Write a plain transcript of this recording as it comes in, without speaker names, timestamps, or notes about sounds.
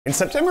In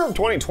September of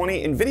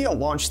 2020, NVIDIA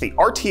launched the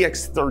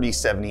RTX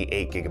 3070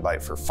 8GB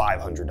for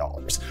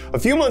 $500. A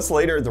few months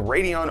later, the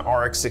Radeon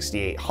RX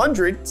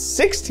 6800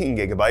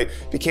 16GB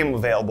became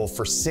available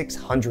for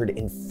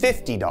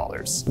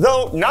 $650.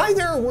 Though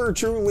neither were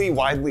truly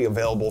widely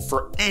available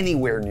for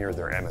anywhere near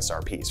their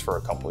MSRPs for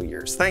a couple of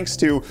years, thanks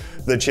to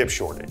the chip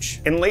shortage.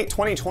 In late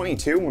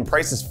 2022, when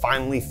prices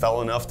finally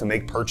fell enough to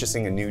make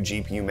purchasing a new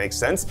GPU make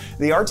sense,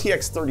 the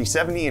RTX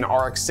 3070 and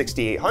RX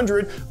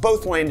 6800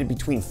 both landed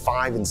between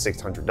 $500 and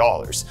 $600.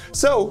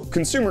 So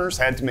consumers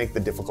had to make the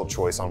difficult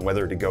choice on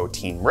whether to go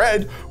Team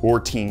Red or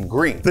Team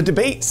Green. The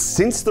debate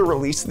since the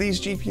release of these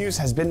GPUs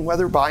has been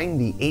whether buying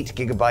the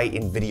 8GB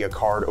NVIDIA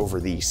card over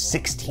the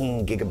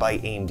 16GB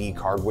AMD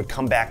card would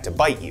come back to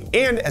bite you.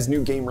 And as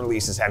new game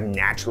releases have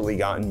naturally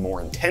gotten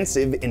more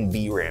intensive and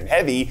VRAM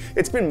heavy,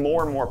 it's been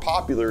more and more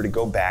popular to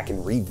go back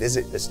and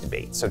revisit this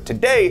debate. So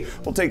today,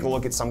 we'll take a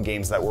look at some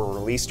games that were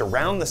released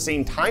around the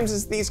same times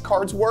as these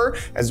cards were,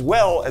 as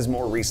well as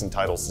more recent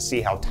titles to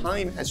see how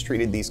time has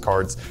treated these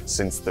cards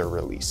since their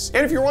release.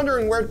 And if you're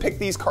wondering where to pick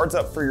these cards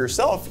up for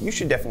yourself, you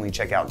should definitely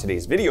check out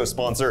today's video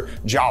sponsor,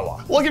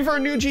 Jawa. Looking for a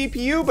new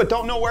GPU but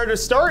don't know where to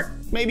start?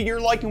 Maybe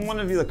you're liking one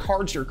of the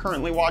cards you're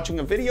currently watching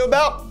a video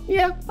about?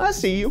 Yeah, I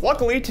see you.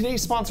 Luckily,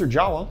 today's sponsor,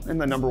 Jawa, and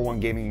the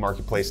 #1 gaming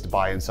marketplace to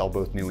buy and sell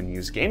both new and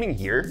used gaming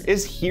gear,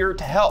 is here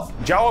to help.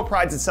 Jawa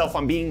prides itself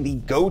on being the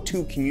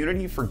go-to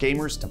community for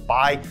gamers to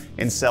buy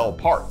and sell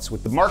parts,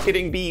 with the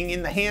marketing being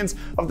in the hands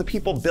of the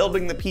people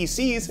building the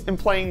PCs and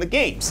playing the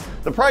games.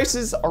 The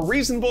prices are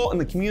reasonable and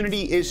the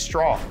community is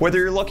strong. Whether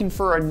you're looking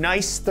for a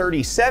nice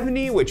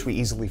 3070, which we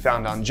easily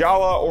found on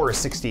Jawa, or a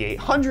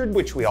 6800,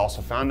 which we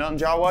also found on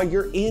Jawa,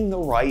 you're in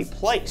the right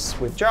place.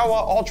 With Jawa,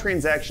 all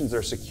transactions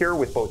are secure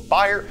with both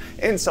buyer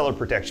and seller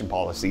protection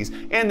policies,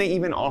 and they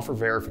even offer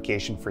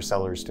verification for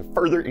sellers to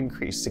further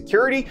increase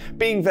security,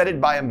 being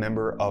vetted by a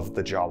member of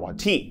the Jawa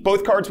team.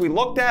 Both cards we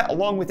looked at,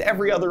 along with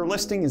every other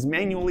listing, is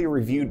manually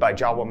reviewed by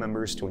Jawa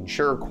members to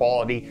ensure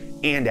quality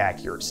and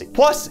accuracy.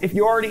 Plus, if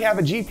you already have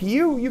a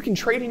GPU, you can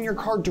trade in your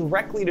card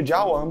directly to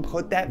Jawa and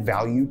put that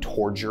value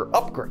towards your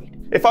upgrade.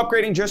 If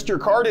upgrading just your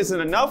card isn't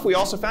enough, we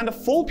also found a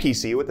full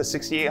PC with the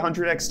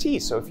 6800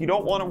 XT, so if you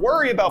don't want to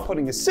worry about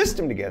putting a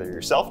system together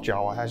yourself,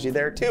 Jawa has you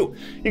there too.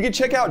 You can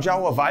check out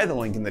Jawa via the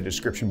link in the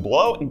description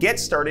below and get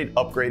started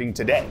upgrading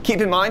today. Keep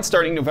in mind,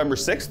 starting November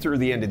 6th through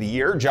the end of the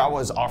year, Jawa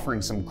is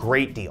offering some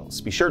great deals.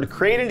 Be sure to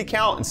create an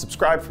account and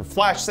subscribe for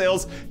flash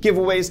sales,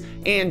 giveaways,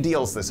 and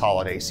deals this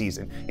holiday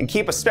season. And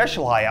keep a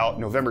special eye out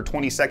November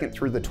 22nd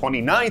through the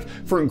 29th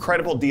for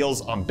incredible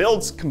deals on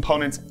builds,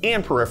 components,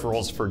 and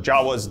peripherals for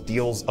Jawa's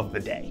deals of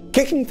the day.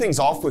 Kicking things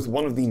off with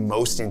one of the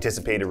most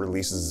anticipated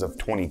releases of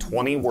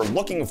 2020, we're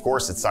looking of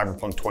course at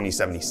Cyberpunk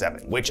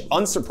 2077, which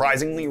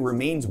unsurprisingly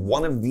remains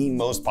one of the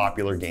most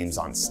popular games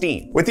on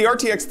Steam. With the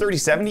RTX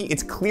 3070,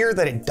 it's clear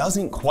that it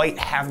doesn't quite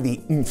have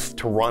the oomph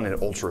to run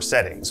at ultra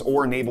settings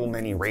or enable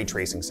many ray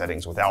tracing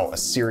settings without a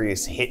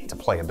serious hit to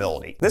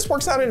playability. This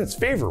works out in its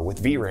favor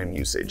with VRAM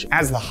usage,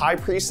 as the high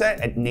preset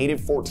at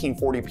native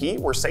 1440p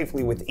we're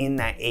safely within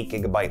that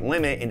 8GB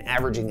limit and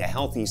averaging a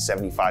healthy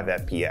 75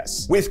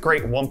 FPS, with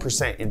great 1%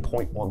 and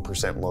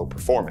 0.1% low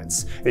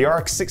performance. The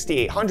RX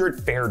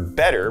 6800 fared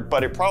better,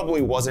 but it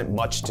probably wasn't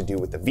much to do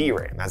with the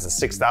VRAM, as the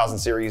 6000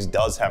 series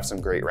does have some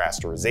great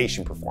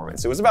rasterization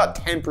performance. It was about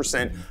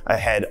 10%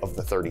 ahead of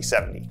the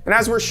 3070. And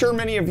as we're sure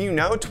many of you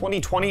know,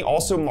 2020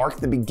 also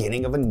marked the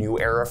beginning of a new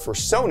era for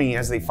Sony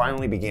as they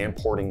finally began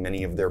porting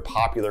many of their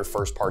popular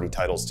first-party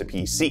titles to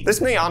PC.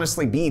 This may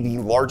honestly be the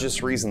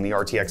largest reason the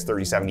RTX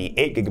 3070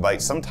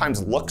 8GB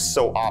sometimes looks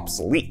so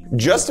obsolete.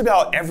 Just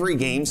about every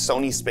game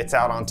Sony spits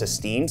out onto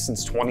Steam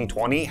since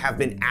 2020 have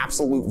been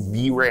absolute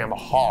VRAM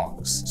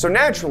hogs. So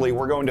naturally,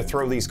 we're going to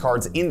throw these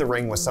cards in the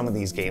ring with some of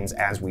these games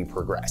as we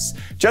progress.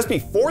 Just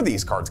before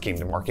these cards came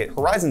to market,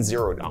 Horizon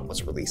Zero Dawn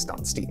was released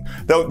on Steam.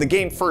 Though the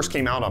game first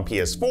came out on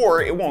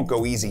PS4, it won't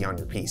go easy on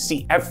your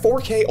PC. At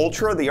 4K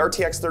Ultra, the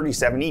RTX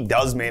 3070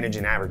 does manage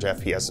an average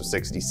FPS of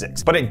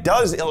 66, but it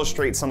does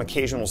illustrate some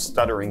occasional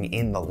stuttering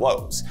in the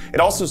lows. It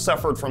also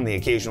suffered from the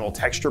occasional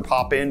texture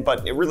pop-in,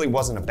 but it really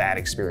wasn't a bad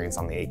experience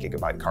on the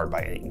 8GB card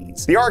by any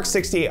means. The RX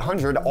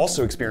 6800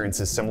 also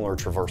experiences similar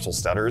traversal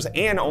stutters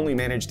and only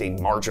managed a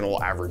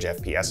marginal average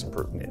FPS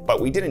improvement, but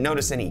we didn't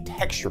notice any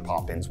texture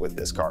pop-ins with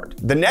this card.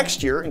 The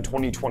next year, in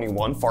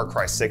 2021, Far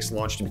Cry 6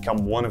 launched to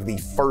become one of the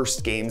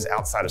first games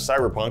outside of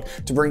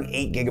Cyberpunk to bring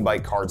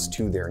 8GB cards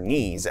to their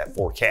knees at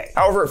 4K.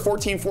 However, at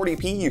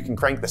 1440p, you can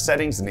crank the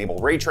settings, enable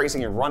ray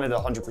tracing, and run at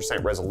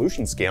 100%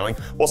 resolution scaling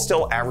while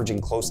still averaging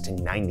close to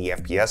 90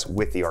 FPS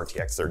with the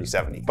RTX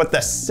 3070. But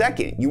the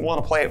second you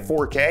want to play at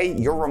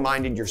 4K, you're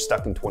reminded you're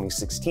stuck in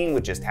 2016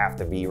 with just half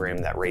the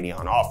VRAM that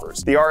Radeon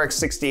offers. The RX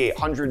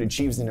 6800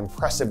 achieves an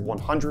impressive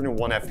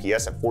 101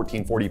 FPS at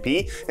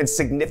 1440p and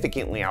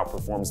significantly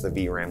outperforms the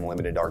VRAM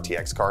limited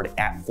RTX card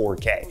at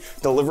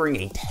 4K, delivering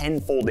a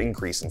 10-fold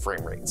increase in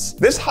frame rates.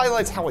 This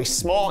highlights how a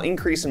small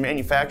increase in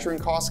manufacturing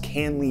costs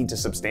can lead to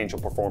substantial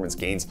performance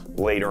gains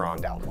later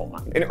on down the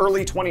line. In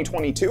early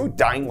 2022,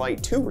 Dying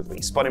Light 2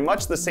 released, but in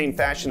much the same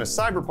fashion as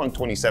Cyberpunk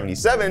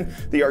 2077,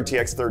 the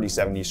RTX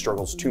 3070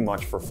 struggles too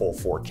much for full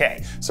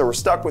 4K, so we're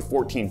stuck with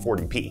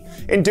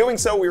 1440p. In doing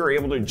so, we were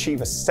able to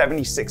achieve a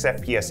 76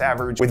 FPS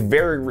average with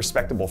very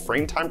respectable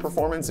frame time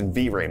performance and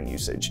VRAM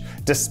usage.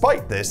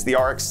 Despite this, the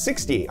RX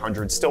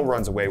 6800 still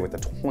runs away with a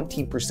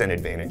 20%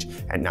 advantage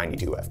at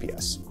 92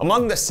 FPS.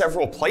 Among the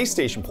several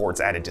PlayStation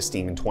ports added to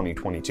Steam in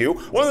 2022,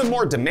 one of the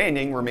more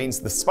demanding remains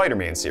the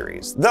Spider-Man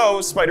series.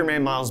 Though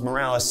Spider-Man Miles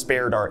Morales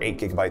spared our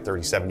 8GB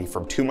 3070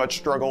 from too much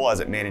struggle as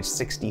it managed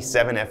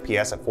 67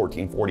 FPS at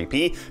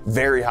 1440p,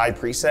 very high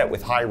preset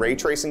with high ray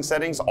tracing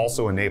settings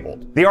also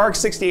enabled. The RX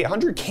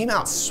 6800 came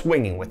out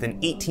swinging with an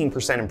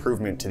 18%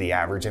 improvement to the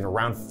average and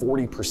around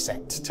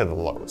 40% to the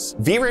lows.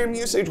 VRAM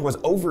usage was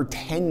over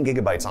 10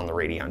 GB on the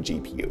Radeon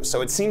GPU,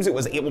 so it seems it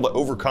was able to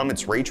overcome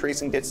its ray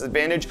tracing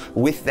disadvantage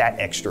with that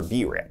extra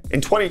VRAM.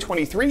 In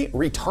 2023,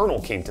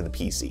 Returnal came to the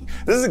PC.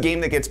 This is a game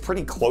that gets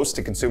pretty close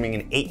to consuming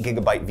an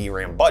 8GB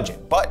VRAM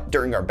budget, but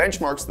during our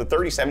benchmarks, the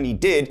 3070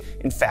 did,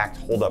 in fact,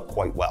 hold up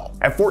quite well.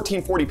 At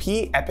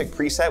 1440p, Epic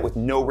preset with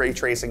no ray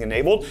tracing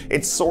enabled,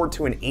 it soared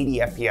to an 80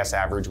 FPS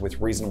average with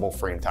reasonable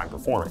frame time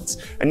performance.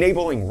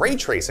 Enabling ray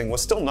tracing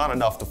was still not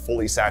enough to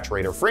fully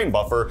saturate our frame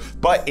buffer,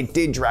 but it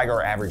did drag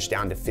our average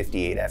down to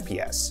 58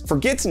 FPS. For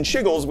gits and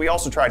shiggles, we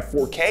also tried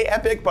 4K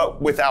Epic,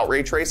 but without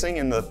ray tracing,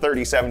 and the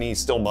 3070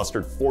 still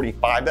mustered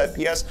 45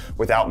 FPS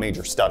without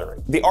major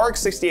stuttering. The RX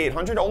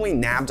 6800 only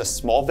nabbed a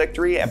small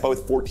victory at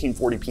both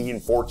 1440p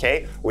and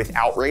 4K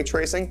without ray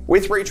tracing.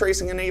 With ray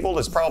tracing enabled,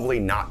 it's probably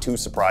not too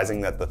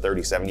surprising that the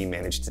 3070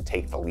 managed to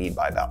take the lead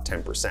by about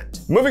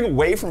 10%. Moving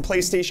away from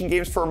PlayStation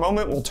games for a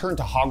moment, we'll turn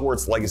to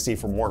Hogwarts Legacy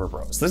from Warner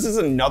Bros. This is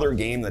another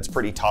game that's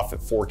pretty tough at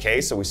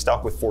 4K, so we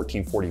stuck with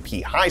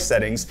 1440p high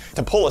settings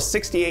to pull a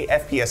 68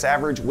 FPS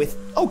average with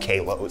okay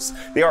lows.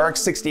 The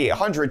RX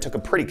 6800 took a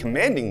pretty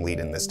commanding lead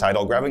in this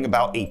title, grabbing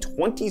about a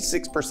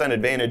 26%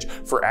 advantage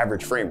for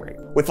average frame rate.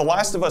 With The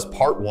Last of Us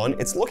Part 1,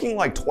 it's looking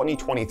like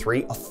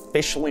 2023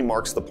 officially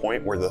marks the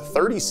point where the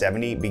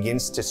 3070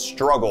 begins to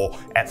struggle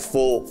at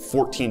full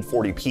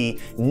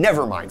 1440p,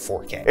 never mind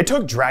 4K. It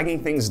took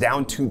dragging things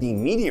down to the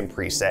medium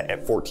preset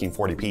at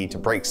 1440p to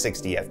break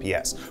 60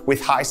 FPS,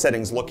 with high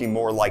settings looking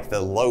more like the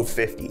low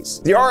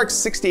 50s. The RX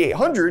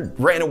 6800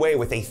 ran away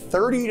with a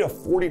 30 to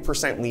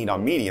 40% lead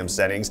on medium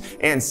settings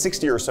and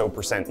 60 or so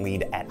 %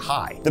 lead at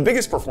high. The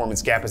biggest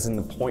performance gap is in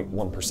the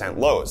 0.1%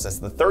 lows, as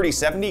the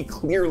 3070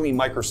 clearly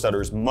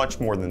microstutters much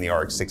more than the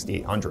RX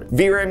 6800.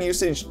 VRAM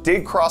usage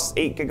did cross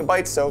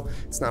 8GB, so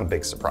it's not a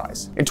big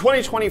surprise. In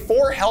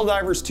 2024,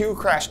 Helldivers 2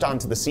 crashed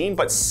onto the scene,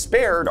 but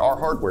spared our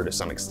hardware to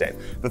some extent.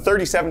 The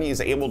 3070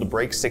 is able to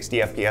break 60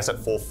 FPS at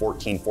full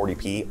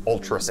 1440p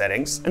ultra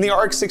settings, and the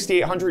RX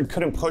 6800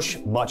 couldn't push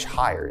much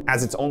higher,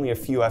 as it's only a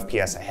few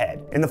FPS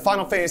ahead. In the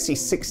Final Fantasy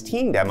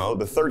 16 demo,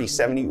 the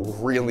 3070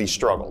 really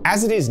struggled.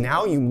 As it is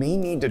now, you may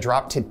need to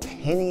drop to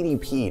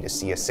 1080p to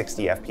see a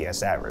 60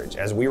 FPS average,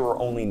 as we were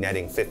only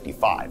netting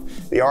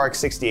 55. The RX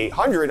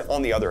 6800,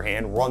 on the other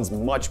hand, runs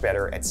much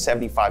better at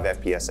 75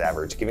 FPS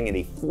average, giving it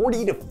a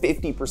 40 to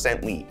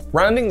 50% lead.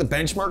 Rounding the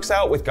benchmarks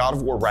out with God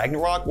of War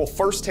Ragnarok, we'll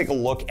first take a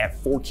look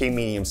at 4K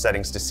medium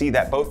settings to see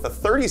that both the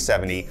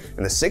 3070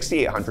 and the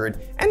 6800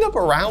 end up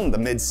around the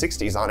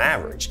mid-60s on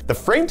average. The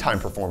frame time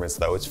performance,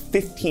 though, is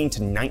 15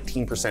 to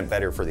 19%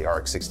 better for the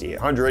RX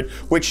 6800,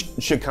 which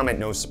should come at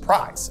no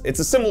surprise. It's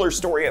a similar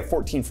story at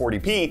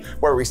 1440p,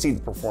 where we see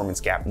the performance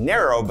gap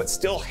narrow, but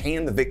still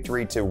hand the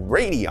victory to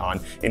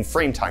Radeon in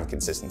frame time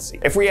consistency.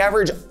 If we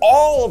average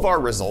all of our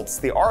results,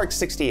 the RX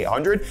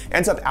 6800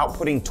 ends up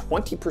outputting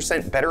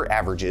 20% better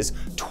averages,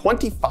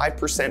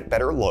 25%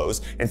 better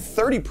lows, and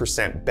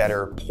 30%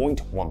 better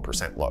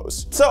 0.1%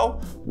 lows. So,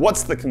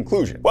 what's the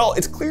conclusion? Well,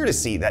 it's clear to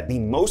see that the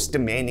most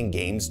demanding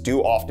games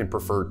do often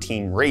prefer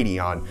Team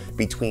Radeon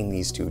between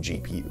these two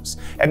GPUs.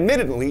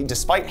 Admittedly,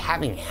 despite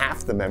having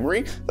half the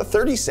memory, the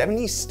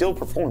 3070 still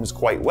performs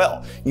quite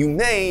well. You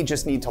may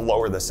just need to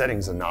lower the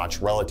settings a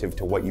notch relative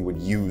to what you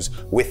would use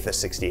with the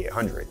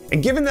 6800.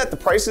 And given that the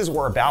prices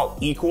were about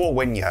equal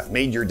when you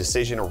made your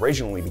decision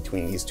originally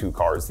between these two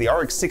cards, the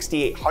RX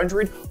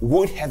 6800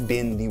 would have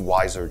been the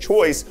wiser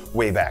choice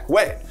way back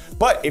when.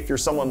 But if you're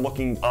someone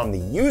looking on the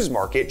used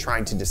market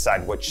trying to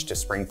decide which to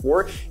spring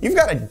for, you've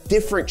got a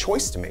different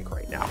choice to make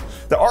right now.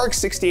 The RX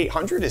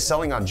 6800 is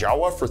selling on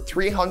Jawa for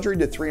 $300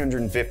 to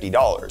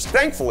 $350.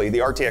 Thankfully, the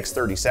RTX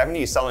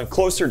 3070 is selling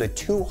closer to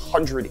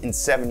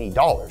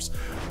 $270.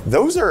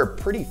 Those are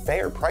pretty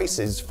fair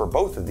prices for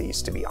both of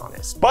these, to be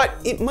honest. But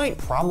it might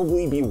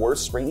probably be worth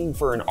swinging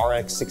for an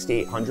RX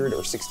 6800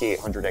 or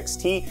 6800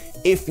 XT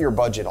if your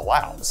budget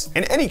allows.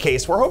 In any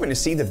case, we're hoping to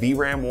see the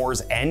VRAM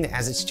wars end,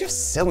 as it's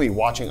just silly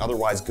watching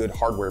otherwise good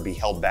hardware be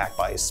held back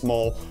by a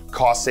small,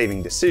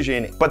 cost-saving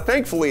decision. But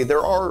thankfully,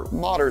 there are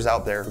modders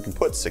out there who can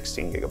put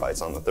 16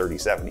 gigabytes on the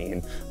 3070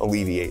 and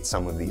alleviate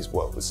some of these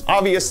woes.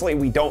 Obviously,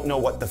 we don't know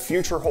what the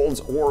future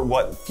holds or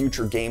what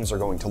future games are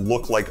going to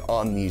look like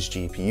on these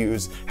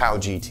GPUs, how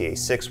GTA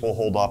 6 will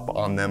hold up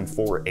on them,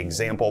 for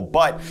example,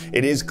 but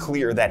it is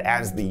clear that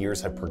as the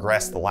years have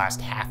progressed, the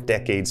last half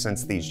decade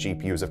since these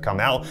GPUs have come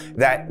out,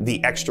 that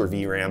the extra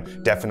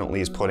VRAM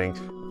definitely is putting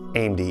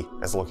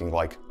AMD as looking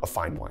like a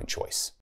fine wine choice.